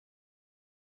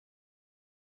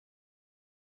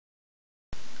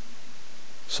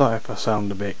Sorry if I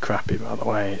sound a bit crappy, by the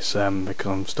way. It's because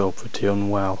I'm still pretty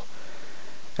unwell.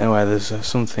 Anyway, there's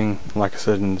something, like I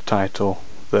said in the title,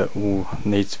 that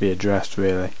needs to be addressed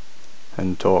really,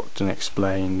 and talked and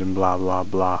explained and blah blah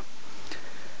blah.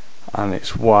 And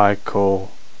it's what I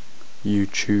call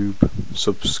YouTube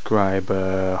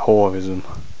subscriber whorism.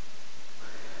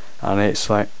 And it's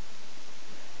like,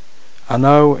 I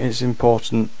know it's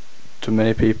important to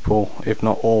many people, if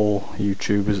not all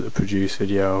YouTubers that produce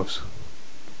videos.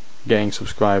 Getting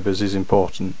subscribers is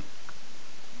important.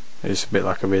 It's a bit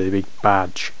like a really big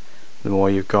badge. The more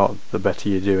you've got, the better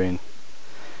you're doing.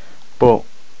 But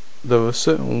there are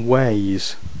certain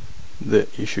ways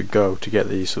that you should go to get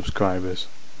these subscribers.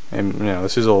 And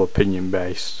this is all opinion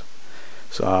based,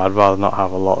 so I'd rather not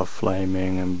have a lot of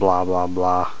flaming and blah blah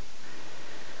blah.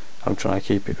 I'm trying to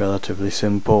keep it relatively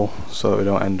simple so that we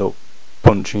don't end up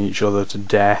punching each other to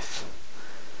death.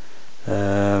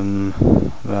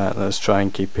 Right, let's try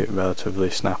and keep it relatively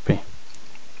snappy.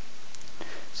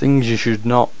 Things you should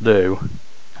not do,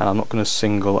 and I'm not going to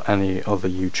single any other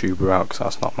YouTuber out because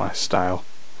that's not my style.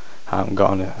 I haven't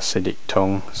got an acidic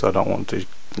tongue, so I don't want to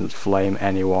flame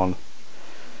anyone.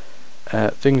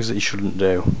 Things that you shouldn't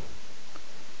do: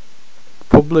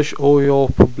 publish all your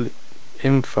public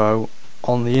info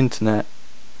on the internet.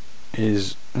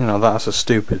 That's a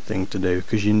stupid thing to do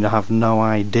because you have no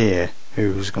idea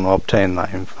who's going to obtain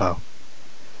that info.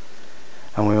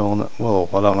 And we all know, well,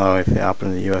 I don't know if it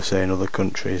happened in the USA and other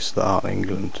countries that aren't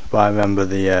England, but I remember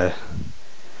it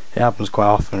happens quite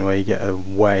often where you get a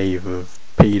wave of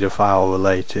paedophile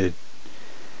related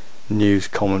news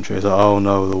commentaries like, oh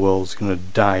no, the world's going to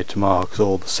die tomorrow because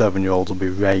all the 7-year-olds will be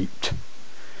raped.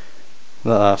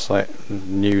 That's like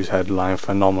news headline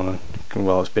phenomenon.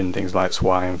 Well, it's been things like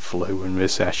swine flu and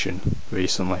recession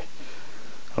recently,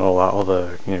 and all that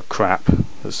other crap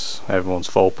that's everyone's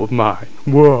fault but mine.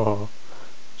 Whoa!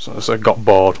 So I got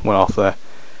bored, went off there.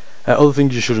 Other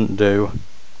things you shouldn't do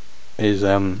is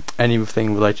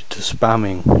anything related to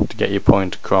spamming to get your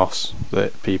point across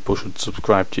that people should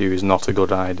subscribe to you is not a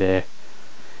good idea.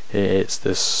 It's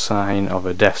the sign of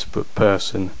a desperate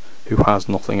person who has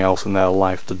nothing else in their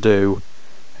life to do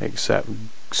except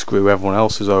screw everyone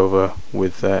else's over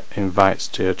with invites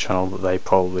to a channel that they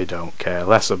probably don't care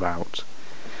less about.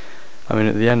 I mean,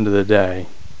 at the end of the day,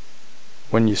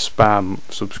 when you spam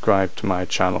subscribe to my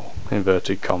channel,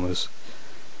 inverted commas,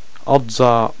 odds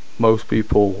are most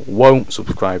people won't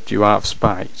subscribe to you out of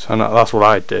spite, and that's what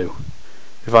I do.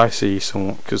 If I see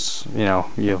someone, because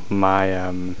my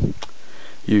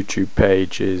YouTube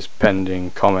page is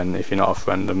pending comment if you're not a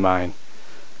friend of mine,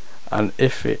 and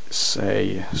if it's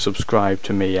a subscribe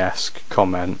to me-esque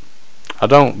comment, I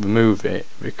don't remove it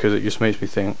because it just makes me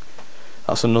think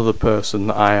that's another person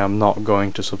that I am not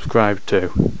going to subscribe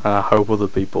to, and I hope other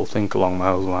people think along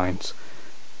those lines.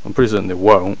 I'm pretty certain they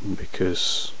won't,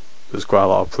 because there's quite a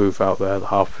lot of proof out there that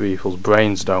half people's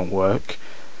brains don't work,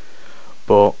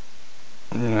 but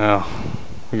we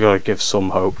gotta give some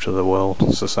hope to the world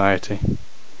and society,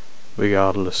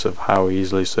 regardless of how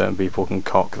easily certain people can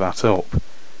cock that up.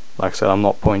 Like I said, I'm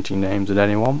not pointing names at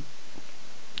anyone.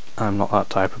 I'm not that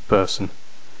type of person.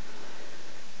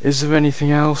 Is there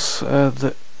anything else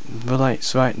that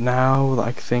relates right now that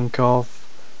I can think of?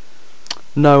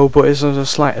 No, but it's a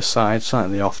slight aside,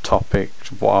 slightly off topic,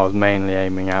 what I was mainly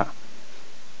aiming at.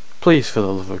 Please, for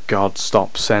the love of God,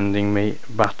 stop sending me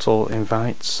battle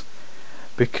invites,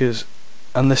 because,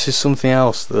 and this is something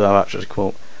else that I've actually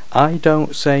quote, I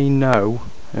don't say no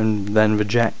and then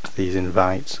reject these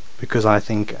invites because I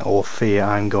think or fear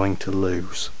I'm going to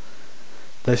lose.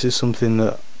 This is something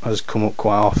that has come up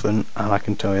quite often, and I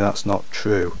can tell you that's not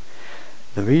true.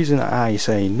 The reason I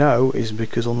say no is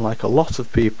because, unlike a lot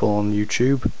of people on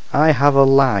YouTube, I have a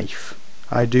life.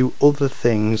 I do other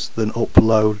things than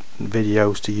upload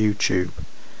videos to YouTube.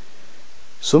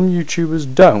 Some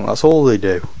YouTubers don't, that's all they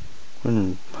do.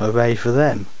 And hooray for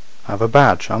them. I have a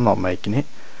badge, I'm not making it.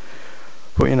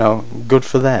 But good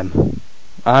for them.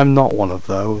 I'm not one of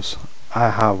those. I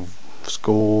have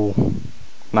school,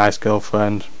 nice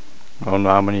girlfriend. I don't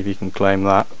know how many of you can claim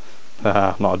that.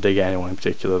 Not a dig at anyone in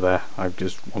particular there. I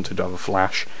just wanted to have a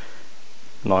flash.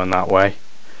 Not in that way.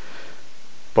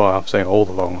 But I'm saying all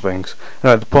the wrong things.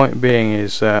 No, the point being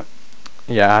is,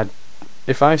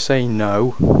 if I say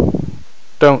no,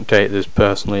 don't take this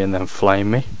personally and then flame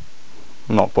me.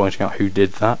 I'm not pointing out who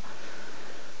did that.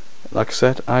 Like I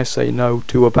said, I say no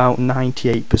to about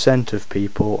 98% of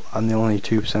people, and the only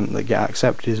 2% that get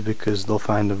accepted is because they'll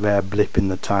find a rare blip in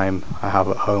the time I have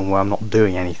at home where I'm not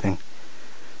doing anything.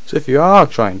 So if you are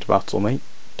trying to battle me,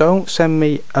 don't send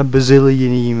me a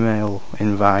bazillion email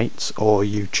invites or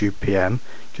YouTube PM.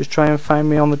 just try and find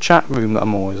me on the chat room that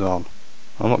I'm always on.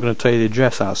 I'm not going to tell you the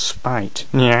address out of spite.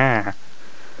 Yeah.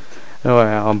 Anyway,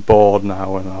 I'm bored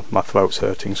now and my throat's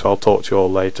hurting, so I'll talk to you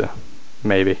all later.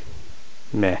 Maybe.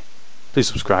 Meh. Please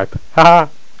subscribe. Haha!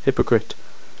 Hypocrite.